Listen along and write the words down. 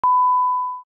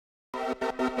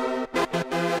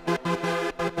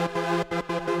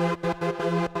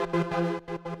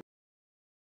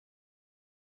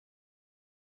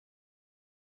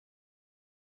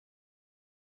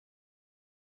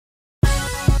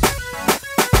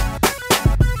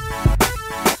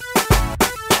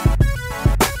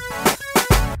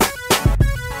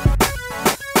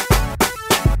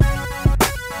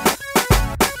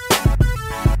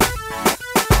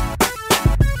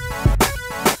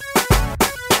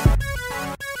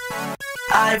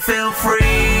I feel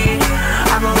free.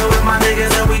 I'm rolling with my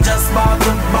niggas and we just bought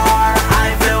the bar.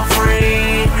 I feel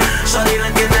free. Shorty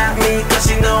looking at me cause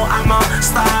she know I'm a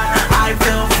star. I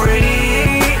feel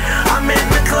free. I'm in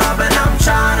the club and I'm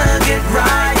trying to get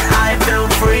right. I feel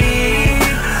free.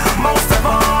 Most of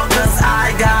all cause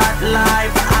I got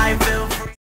life. I feel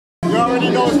free. You already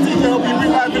know it's DJ Obi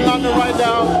Live in London right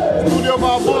now. Studio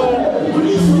Valbonne.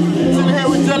 Sitting here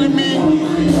with Jelly Me,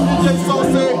 DJ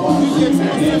Sosa, DJ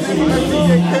Exclusive, and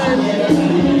DJ Ken.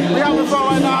 We having fun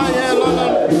right now here in London.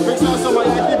 Make sure some of my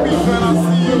Yankee beats, man. I'll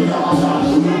see you.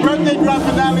 Birthday grand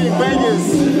finale in Vegas.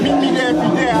 Meet me there if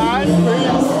you're there, alright?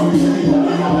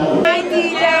 Hi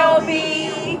DJ Obi.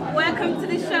 Welcome to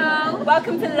the show.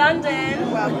 Welcome to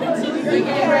London. Welcome to the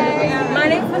UK. My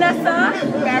name's Vanessa.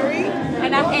 Barry.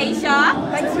 And I'm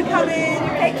Aisha. Thanks for coming.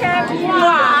 Take care.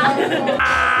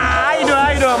 How you doing?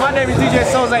 My name is DJ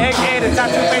Sosa, aka the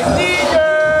Tattoo Face DJ.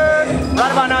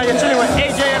 Right about now, you're chilling with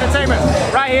AJ Entertainment.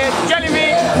 Right here, Jelly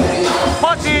Me,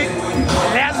 Party.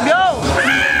 Let's go!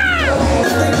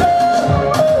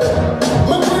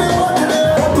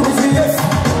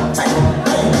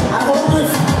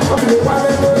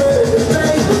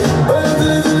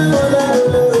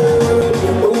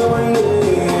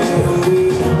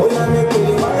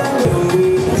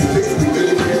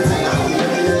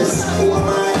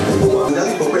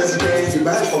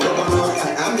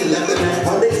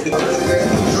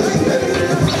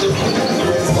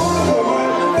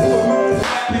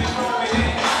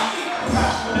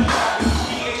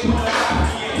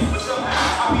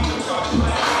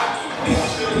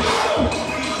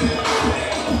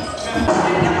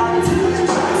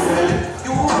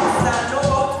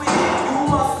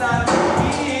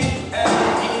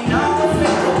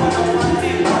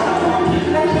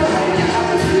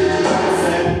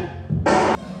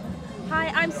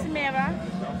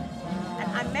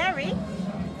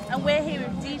 And we're here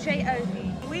with DJ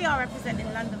Obi. We are representing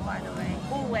London, by the way,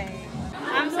 always.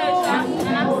 I'm Sasha. And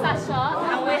I'm Sasha.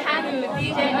 And we're hanging with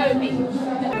DJ Obi.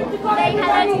 Say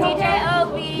hello to DJ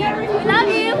Obi. We love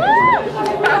you. Woo!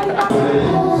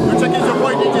 Yo, check out your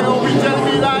boy DJ Obi, Jelly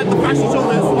Me Live. The fashion show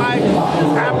is swag.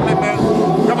 It's happening, man.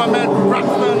 Got my man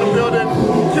Rockstar in the building,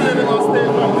 killing it on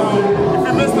stage right now. If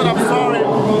you missed it, I'm sorry.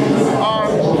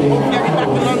 Hopefully I'll be back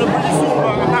in London pretty soon, but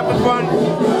I'm having fun.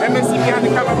 MSC behind the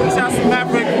camera, big shout out to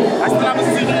Maverick. I still haven't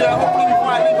seen you yet. Hopefully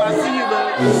before I leave, I'll see you, man.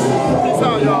 Peace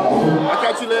out, y'all. I'll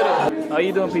catch you later. How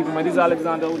you doing, people, man? This is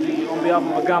Alexander OG on behalf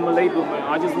of the Gamma label, man.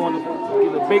 I just want to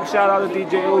give a big shout out to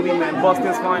DJ Obi, man.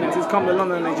 Boston's finest. He's come to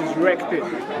London and just wrecked it.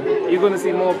 You're going to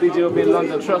see more of DJ Obi in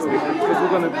London, trust me, man, because we're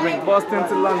going to bring Boston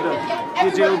to London.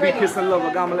 DJ Obi, peace and love. The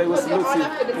Gamma label salutes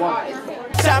you. One.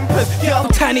 Champers, yo,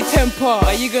 tiny temper,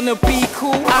 are you gonna be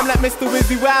cool? I'm like Mr.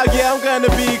 Wizzy, wow, yeah, I'm gonna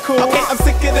be cool. Okay, I'm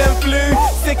sicker than flu,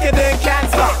 sicker than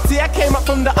cancer. See, I came up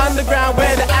from the underground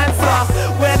where the ants are,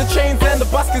 where the trains and the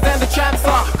buskers and the tramps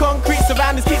are. Concrete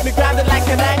surroundings keep me grounded like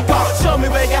an anchor. Show me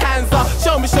where your hands are,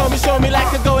 show me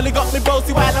like a goalie. Got me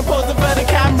bossy while I'm posing for the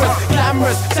cameras.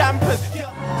 Glamorous, champers, yo.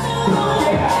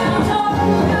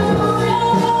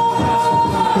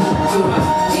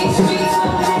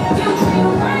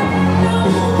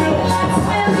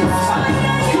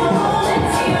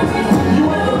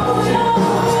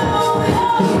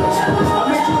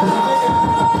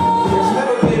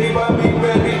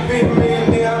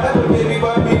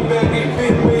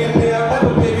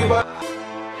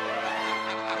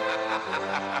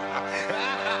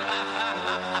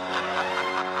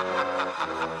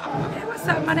 What's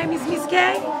up? My name is Miss K,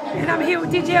 and I'm here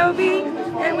with DJ Obi,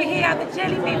 and we're here at the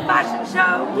Jelly Me Fashion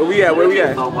Show. Where we at? Where we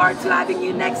at? Looking forward to having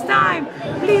you next time.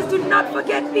 Please do not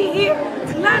forget to be here.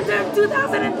 London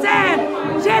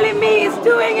 2010. Jelly Me is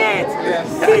doing it. Yes.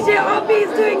 DJ Obi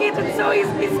is doing it, and so is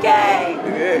Miss K.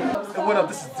 Yeah. Hey, what up?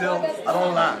 This is Dill. I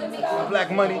don't lie. I'm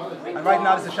Black Money, and right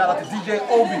now this is a shout out to DJ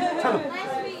Obi. Tell him.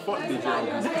 Fuck DJ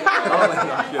Obi.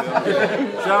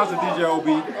 Shout out to DJ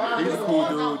Obi. He's a cool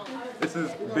dude. This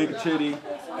is Big Chitty.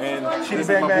 And Chitty this is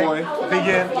Bang my Bang, boy. Big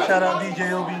N, shout out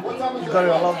DJ Obi. You got it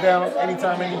on lockdown,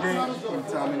 anytime, any day.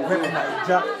 Repping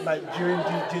Nigerian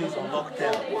DJs on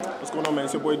lockdown. What's going on, man?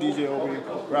 It's your boy DJ Obi.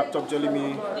 Wrapped up Jelly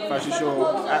Me fashion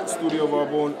show at Studio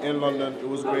Valbonne in London. It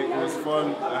was great. It was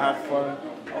fun. I had fun.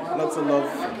 Lots of love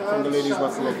from the ladies,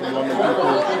 lots of love from the London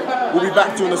people. We'll be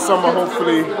back during the summer,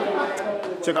 hopefully.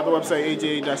 Check out the website,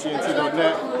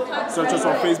 aj-ent.net. Search us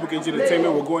on Facebook, AJ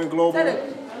Entertainment. We're going global.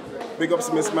 Big ups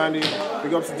to Miss Mandy.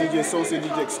 Big ups to DJ Sosa,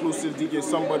 DJ Exclusive, DJ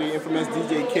Somebody, infamous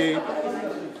DJ K.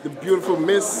 The beautiful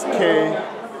Miss K.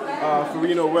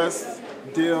 Farino West,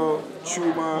 Dale,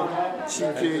 Chuma,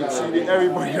 Chike, Chidi,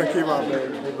 everybody that came out,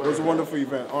 man. It was a wonderful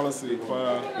event, honestly.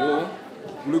 But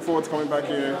we look forward to coming back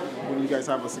here when you guys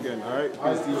have us again, alright?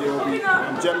 It's DJ Obi.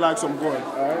 I'm jet lagged, so I'm going,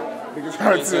 alright? Big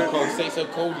shout out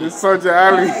to the Sergeant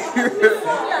Alley.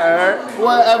 Alright?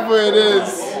 Whatever it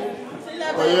is.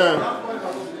 But yeah.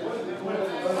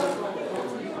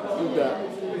 Do that.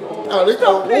 Oh, look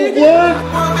how